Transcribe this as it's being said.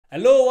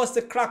Hello, what's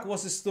the crack?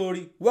 What's the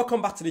story?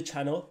 Welcome back to the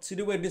channel.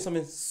 Today we're doing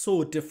something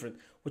so different.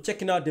 We're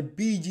checking out the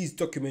GEES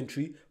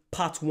documentary,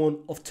 part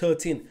 1 of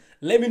 13.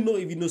 Let me know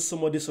if you know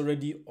some of this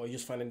already or you're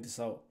just finding this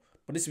out.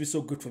 But this will be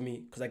so good for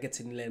me because I get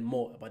to learn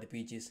more about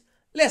the GEES.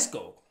 Let's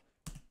go.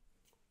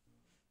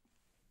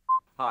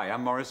 Hi,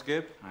 I'm Maurice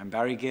Gibb. I'm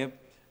Barry Gibb.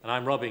 And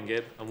I'm Robin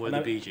Gibb, and we're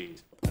the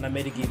GEES. And I'm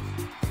Eddie Gibb.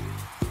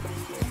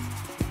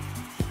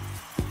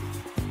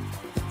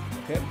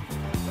 Okay.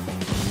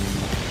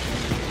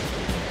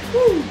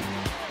 Woo!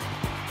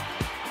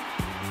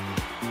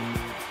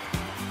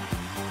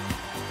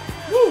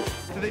 Woo!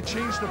 Do they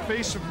change the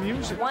face of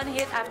music? One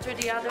hit after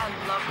the other.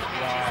 I love the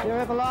GEES. They're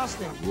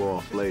everlasting. Raw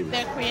flavor.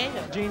 They're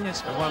creative. Genius.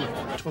 They're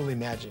wonderful. Totally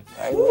magic.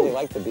 I really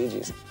like the Bee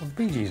Gees. Well, the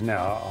Bee Gees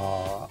now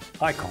are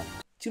icons.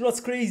 Do you know what's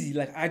crazy?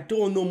 Like, I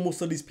don't know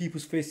most of these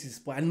people's faces,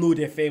 but I know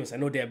they're famous. I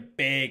know they're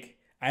big.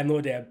 I know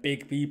they're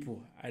big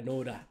people. I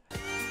know that.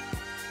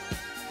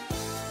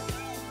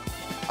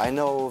 I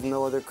know of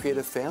no other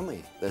creative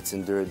family that's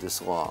endured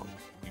this long.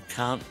 You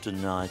can't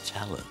deny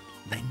talent.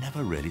 They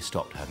never really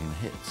stopped having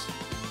hits.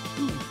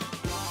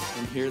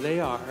 And here they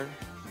are,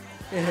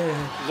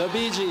 the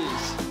Bee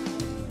Gees.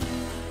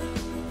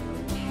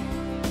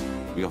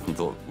 We often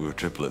thought we were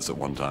triplets at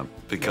one time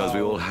because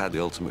we all had the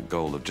ultimate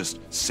goal of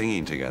just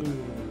singing together.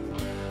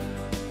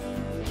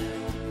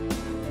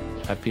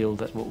 I feel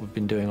that what we've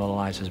been doing all our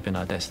lives has been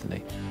our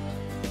destiny.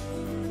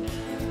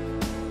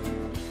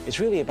 It's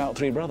really about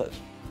three brothers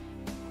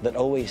that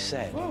always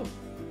said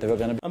they were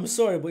going to. I'm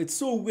sorry, but it's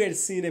so weird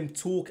seeing them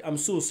talk. I'm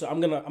so sorry.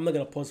 I'm not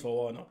gonna pause for a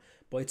while now.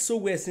 But it's so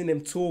weird seeing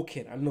them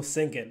talking. I'm not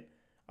singing.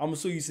 I'm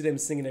so used to them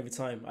singing every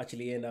time.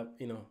 Actually, end up,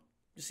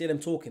 just see them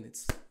talking.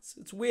 It's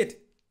weird.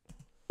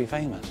 Be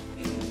famous.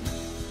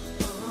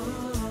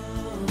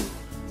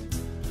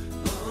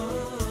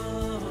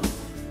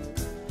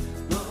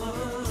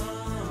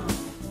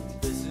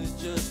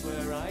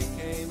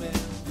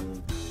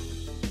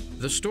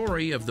 The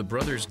story of the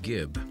brothers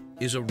Gibb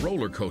is a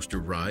roller coaster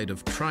ride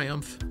of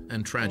triumph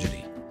and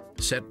tragedy,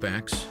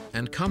 setbacks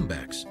and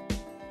comebacks.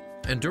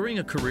 And during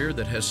a career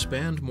that has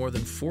spanned more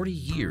than 40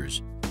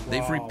 years,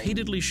 they've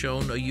repeatedly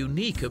shown a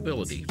unique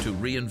ability to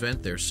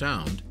reinvent their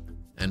sound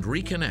and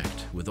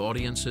reconnect with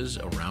audiences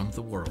around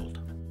the world.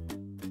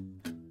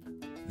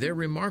 Their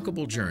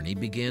remarkable journey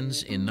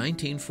begins in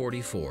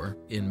 1944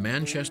 in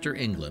Manchester,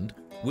 England,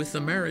 with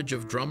the marriage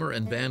of drummer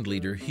and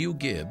bandleader Hugh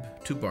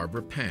Gibb to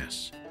Barbara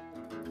Pass.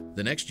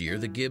 The next year,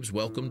 the Gibbs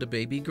welcomed a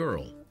baby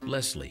girl,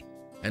 Leslie,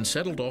 and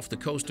settled off the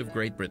coast of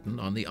Great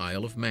Britain on the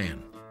Isle of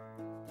Man.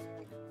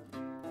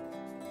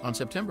 On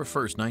September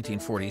 1st,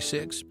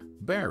 1946,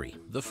 Barry,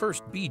 the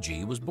first Bee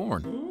Gee, was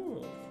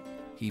born.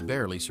 He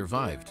barely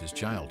survived his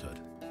childhood.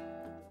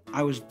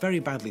 I was very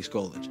badly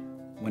scolded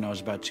when I was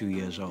about 2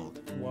 years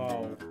old.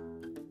 Wow.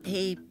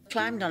 He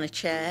climbed on a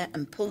chair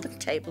and pulled the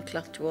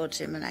tablecloth towards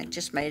him, and I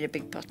just made a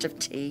big pot of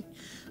tea,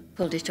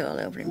 pulled it all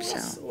over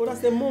himself. Oh, that's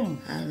their mum.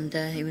 And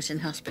he was in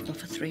hospital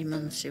for 3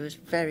 months. He was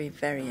very,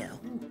 very ill.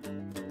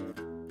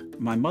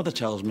 My mother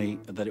tells me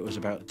that it was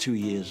about 2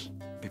 years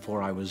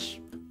before I was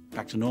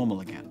back to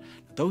normal again.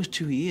 Those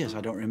 2 years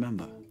I don't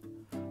remember.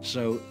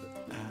 So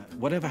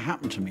whatever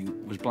happened to me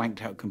was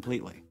blanked out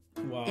completely.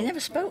 Wow. He never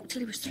spoke till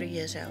he was 3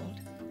 years old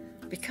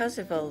because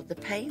of all the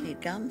pain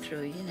he'd gone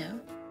through,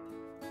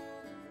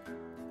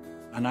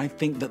 And I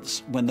think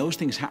that when those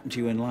things happen to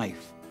you in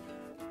life,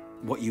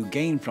 what you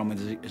gain from it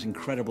is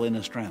incredible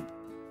inner strength.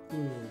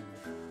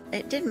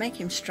 It did make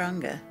him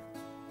stronger,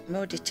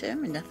 more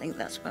determined. I think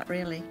that's what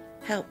really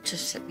helped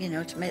us, to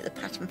make the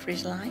pattern for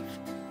his life.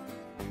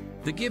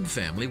 The Gibb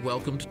family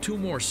welcomed 2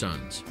 more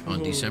sons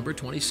on December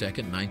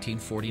 22nd,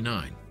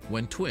 1949,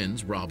 when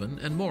twins Robin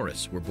and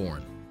Maurice were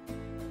born.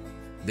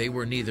 They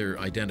were neither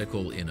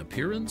identical in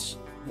appearance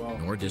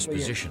nor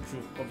disposition.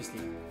 True, obviously.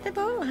 They've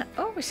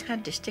always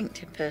had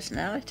distinctive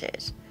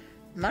personalities.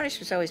 Maurice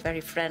was always very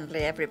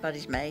friendly,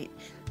 everybody's mate.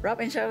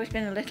 Robin's always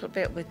been a little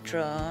bit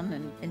withdrawn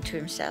and into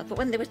himself, but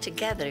when they were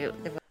together,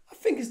 they were... I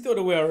think it's the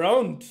other way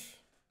around.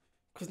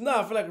 Because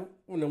now I feel like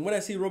when I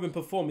see Robin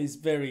perform, he's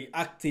very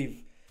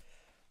active.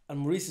 And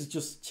Maurice is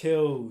just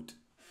chilled.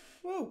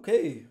 Well,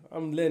 okay,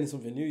 I'm learning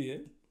something new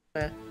here.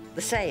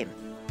 The same.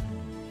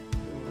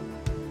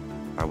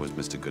 I was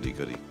Mr.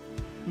 Goody-Goody.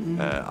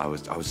 I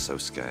was so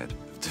scared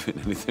of doing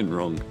anything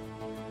wrong.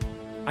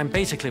 I'm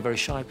basically a very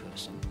shy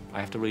person. I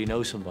have to really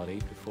know somebody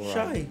before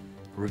I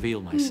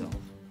reveal myself,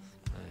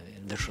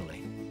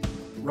 literally.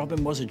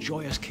 Robin was a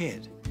joyous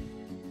kid.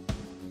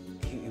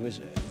 He was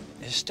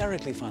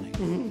hysterically funny.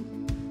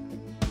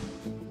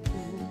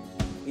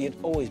 You'd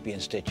always be in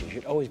stitches,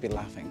 you'd always be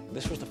laughing.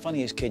 This was the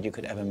funniest kid you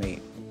could ever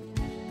meet.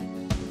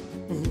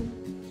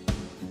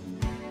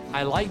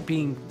 I like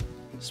being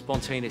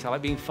spontaneous, I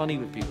like being funny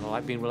with people, I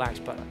like being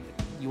relaxed, but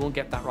you won't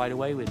get that right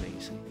away with me.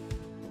 So.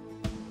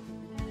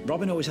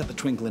 Robin always had the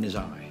twinkle in his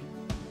eye.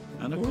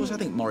 And of course I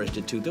think Maurice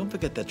did too. Don't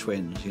forget they're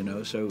twins,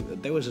 so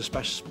there was a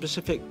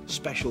specific,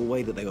 special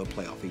way that they would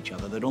play off each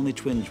other that only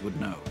twins would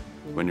know.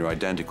 When you're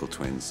identical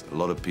twins, a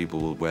lot of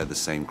people will wear the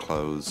same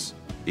clothes,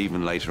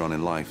 even later on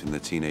in life, in the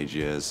teenage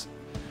years.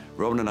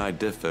 Robin and I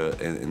differ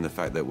in the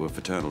fact that we're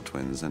fraternal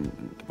twins and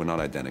we're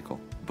not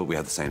identical, but we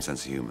have the same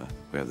sense of humor.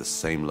 We have the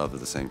same love of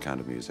the same kind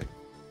of music.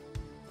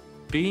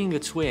 Being a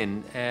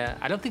twin,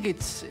 I don't think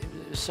it's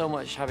so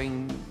much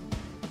having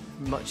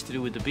much to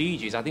do with the Bee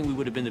Gees. I think we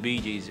would have been the Bee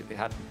Gees if it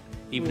hadn't,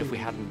 even if we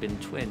hadn't been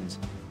twins.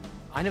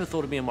 I never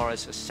thought of me and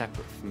Morris as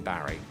separate from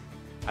Barry.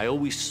 I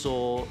always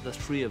saw the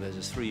three of us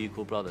as three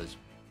equal brothers.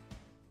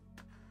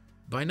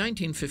 By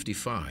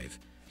 1955,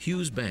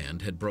 Hugh's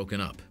band had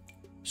broken up.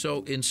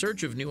 So, in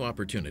search of new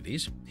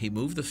opportunities, he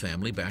moved the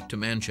family back to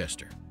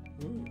Manchester.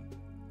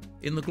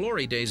 In the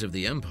glory days of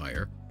the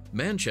Empire,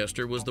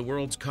 Manchester was the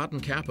world's cotton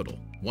capital,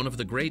 one of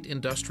the great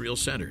industrial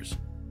centers.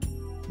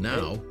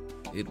 Now,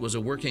 it was a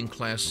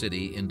working-class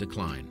city in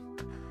decline.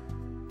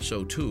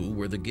 So too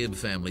were the Gibb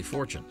family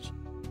fortunes.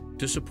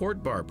 To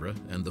support Barbara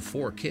and the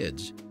 4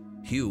 kids,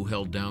 Hugh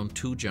held down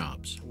 2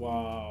 jobs.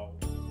 Wow.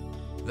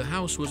 The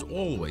house was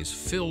always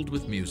filled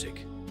with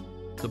music.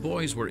 The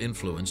boys were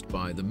influenced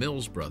by the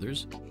Mills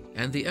brothers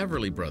and the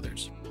Everly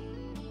brothers.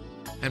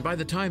 And by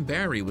the time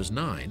Barry was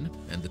 9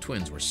 and the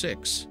twins were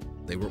 6,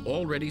 they were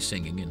already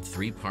singing in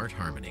 3-part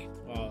harmony.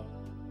 Wow.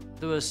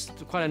 There was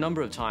quite a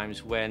number of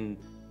times when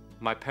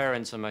my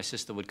parents and my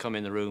sister would come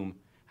in the room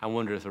and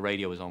wonder if the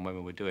radio was on when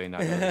we were doing that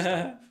kind of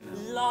stuff.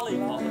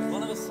 Lollipop was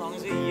one of the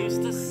songs we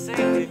used to sing,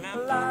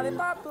 remember?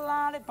 Lollipop,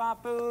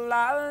 lollipop,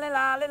 lolly,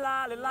 lolly,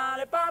 lolly,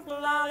 lollipop,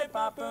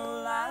 lollipop,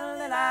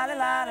 lolly, lolly,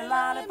 lolly,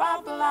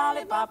 lollipop,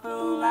 lollipop,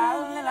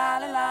 lolly,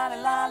 lolly,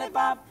 lolly,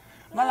 lollipop,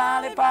 my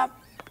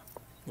lollipop.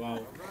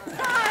 Wow.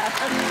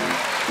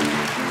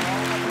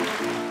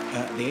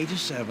 At the age of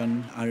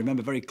 7, I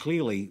remember very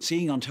clearly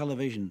seeing on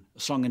television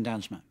Song and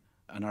Dance Man.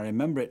 And I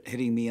remember it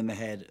hitting me in the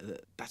head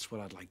that that's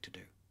what I'd like to do.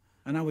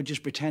 And I would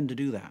just pretend to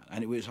do that.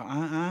 And it was,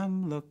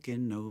 I'm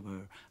looking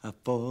over a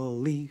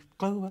 4-leaf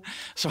clover.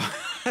 So,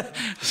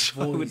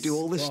 I would do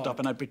all this stuff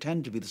and I'd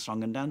pretend to be the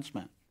Song and Dance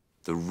Man.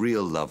 The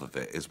real love of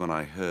it is when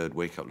I heard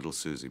Wake Up Little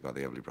Susie by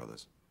the Everly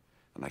Brothers.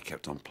 And I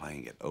kept on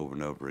playing it over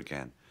and over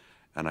again.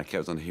 And I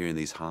kept on hearing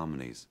these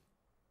harmonies.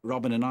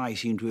 Robin and I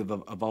seem to have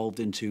evolved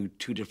into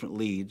 2 different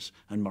leads,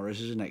 and Morris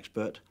is an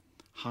expert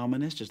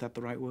harmonist, is that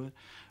the right word?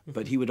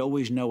 But he would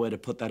always know where to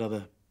put that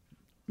other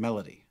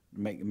melody,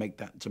 make a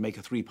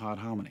 3-part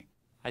harmony.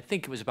 I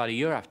think it was about a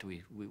year after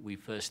we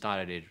first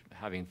started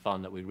having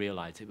fun that we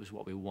realized it was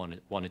what we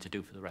wanted to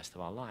do for the rest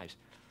of our lives.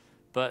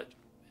 But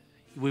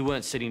we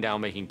weren't sitting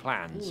down making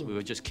plans. We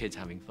were just kids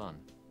having fun.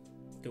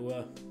 They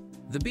were.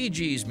 The Bee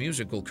Gees'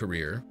 musical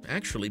career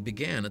actually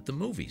began at the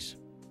movies.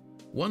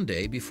 One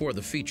day before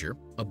the feature,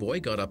 a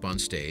boy got up on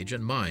stage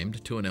and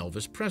mimed to an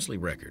Elvis Presley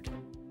record.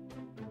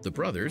 The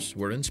brothers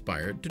were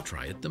inspired to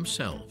try it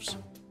themselves.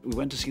 We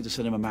went to see the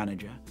cinema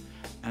manager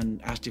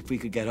and asked if we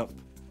could get up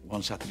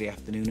one Saturday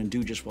afternoon and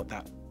do just what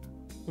that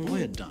boy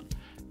had done,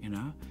 you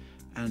know?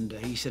 And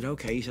he said,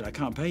 okay. He said, I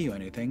can't pay you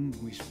anything.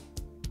 We said,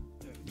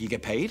 you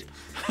get paid?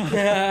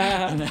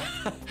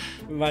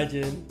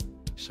 Imagine.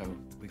 So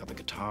we got the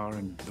guitar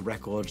and the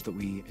records that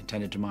we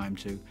intended to mime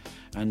to.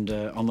 And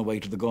on the way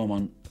to the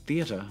Gaumont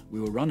Theatre,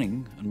 we were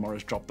running and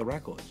Morris dropped the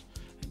records.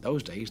 In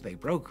those days, they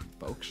broke,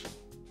 folks.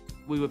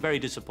 We were very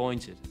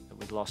disappointed that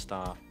we'd lost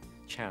our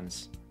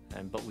chance,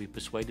 but we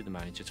persuaded the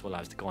manager to allow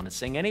us to go on and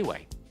sing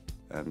anyway.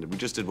 And we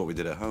just did what we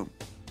did at home.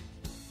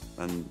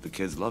 And the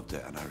kids loved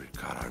it, and I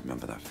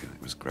remember that feeling.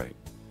 It was great.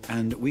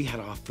 And we had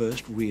our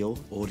first real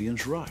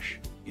audience rush,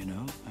 you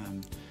know?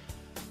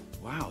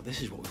 Wow,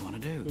 this is what we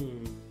want to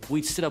do.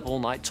 We'd sit up all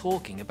night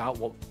talking about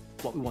what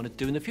we wanted to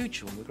do in the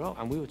future when we grow up.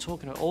 And we were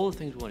talking about all the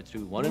things we wanted to do.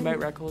 We wanted to make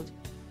records,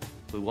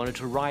 we wanted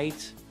to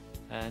write,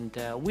 and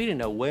we didn't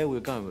know where we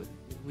were going with it.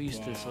 We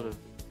used to sort of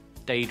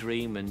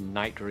daydream and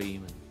night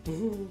dream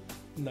and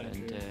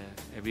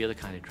every other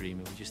kind of dream,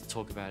 and we just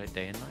talk about it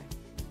day and night.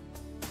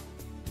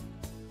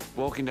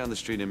 Walking down the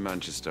street in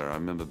Manchester, I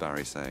remember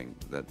Barry saying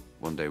that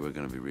one day we're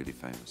going to be really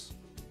famous.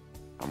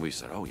 And we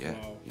said, oh, yeah,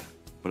 yeah,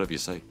 whatever you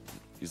say.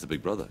 He's the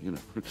big brother, you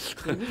know.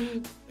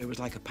 It was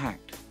like a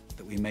pact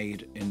that we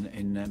made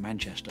in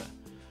Manchester,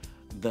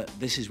 that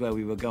this is where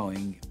we were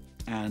going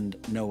and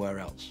nowhere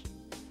else.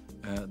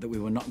 That we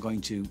were not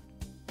going to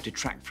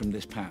detract from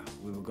this path.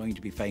 We were going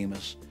to be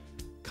famous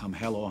come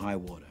hell or high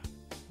water.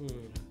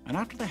 And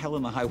after the hell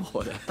and the high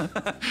water...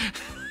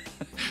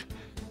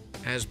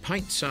 As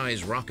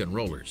pint-sized rock and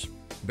rollers,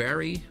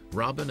 Barry,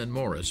 Robin, and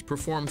Morris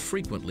performed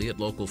frequently at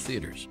local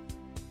theaters.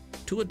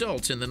 To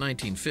adults in the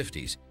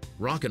 1950s,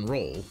 rock and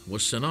roll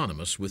was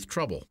synonymous with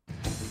trouble.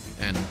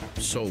 And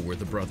so were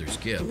the brothers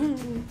Gibb.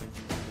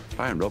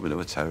 Barry and Robin, they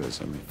were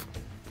terrors. I mean,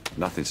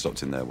 nothing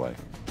stopped in their way.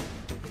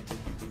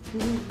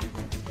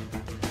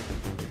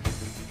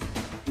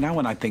 Now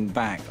when I think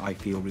back, I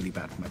feel really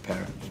bad for my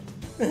parents.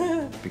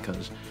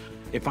 Because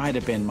if I'd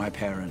have been my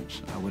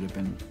parents, I would have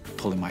been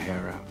pulling my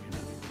hair out, you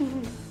know.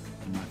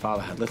 And my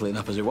father had little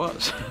enough as it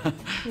was.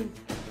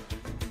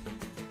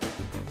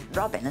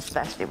 Robin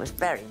especially was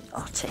very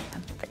naughty.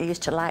 He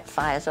used to light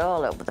fires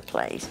all over the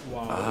place.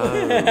 Wow.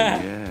 Oh,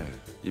 yeah.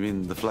 You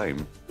mean the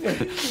flame? He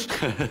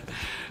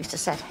used to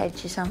set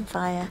hedges on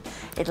fire.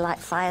 He'd light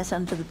fires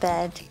under the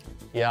bed.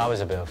 Yeah, I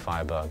was a bit of a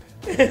firebug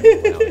when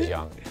I was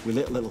young. We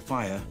lit a little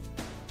fire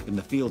in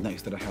the field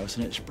next to the house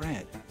and it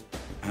spread.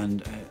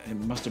 And it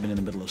must have been in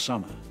the middle of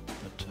summer,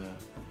 but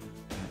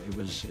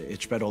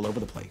it spread all over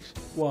the place.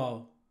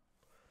 Wow.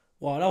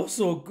 Wow, that was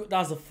so good.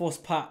 That's the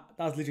first part.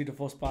 That's literally the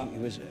first part. It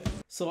was.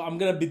 So I'm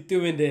gonna be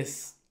doing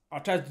this.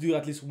 I'll try to do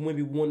at least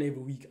maybe one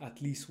every week.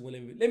 At least one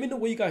every week. Let me know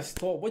what you guys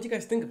thought. What do you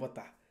guys think about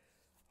that?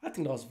 I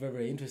think that was very,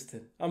 very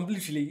interesting. I'm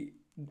literally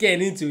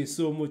getting into it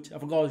so much. I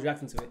forgot I was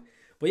reacting to it.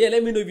 But yeah,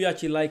 let me know if you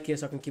actually like it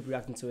so I can keep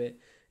reacting to it.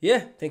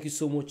 Yeah, thank you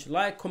so much.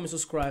 Like, comment,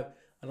 subscribe,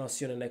 and I'll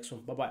see you on the next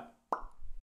one. Bye-bye.